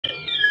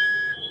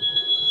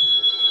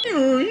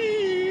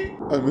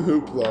I'm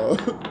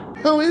Hoopla.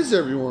 How is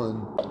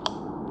everyone?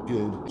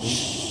 Good.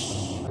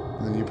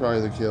 And then you're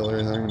probably the killer,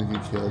 and I'm gonna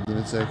get killed in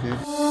a second.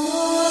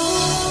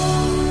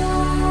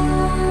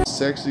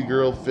 Sexy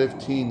girl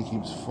 15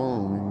 keeps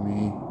following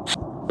me.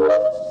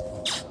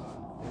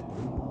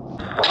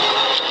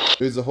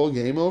 Is the whole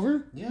game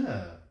over?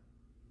 Yeah.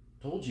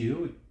 Told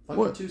you. Fucking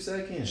What? 2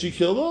 seconds. She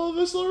killed all of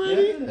us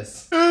already?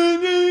 Yes.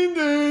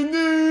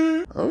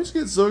 I always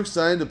get so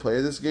excited to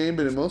play this game,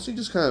 but it mostly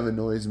just kind of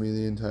annoys me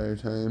the entire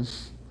time.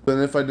 But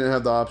if I didn't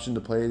have the option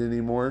to play it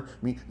anymore,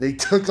 I mean, they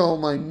took all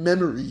my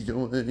memory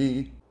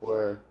away.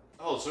 Where?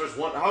 Oh, so there's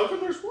one. How come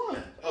there's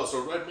one? Oh,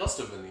 so Red must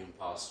have been the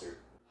imposter.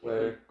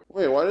 Where?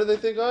 Wait, why did they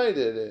think I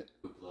did it?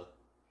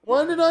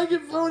 Why did I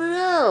get voted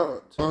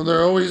out? Oh,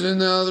 they're always in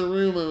the other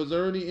room. I was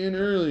already in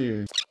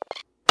earlier.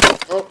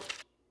 Oh.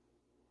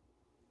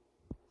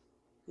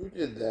 Who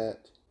did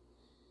that?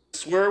 I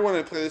swear when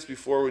I played this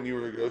before when you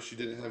were a ghost, you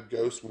didn't have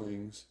ghost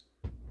wings.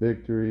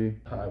 Victory.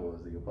 I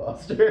was the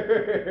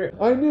imposter.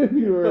 I knew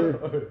you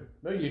were.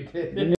 No, you didn't.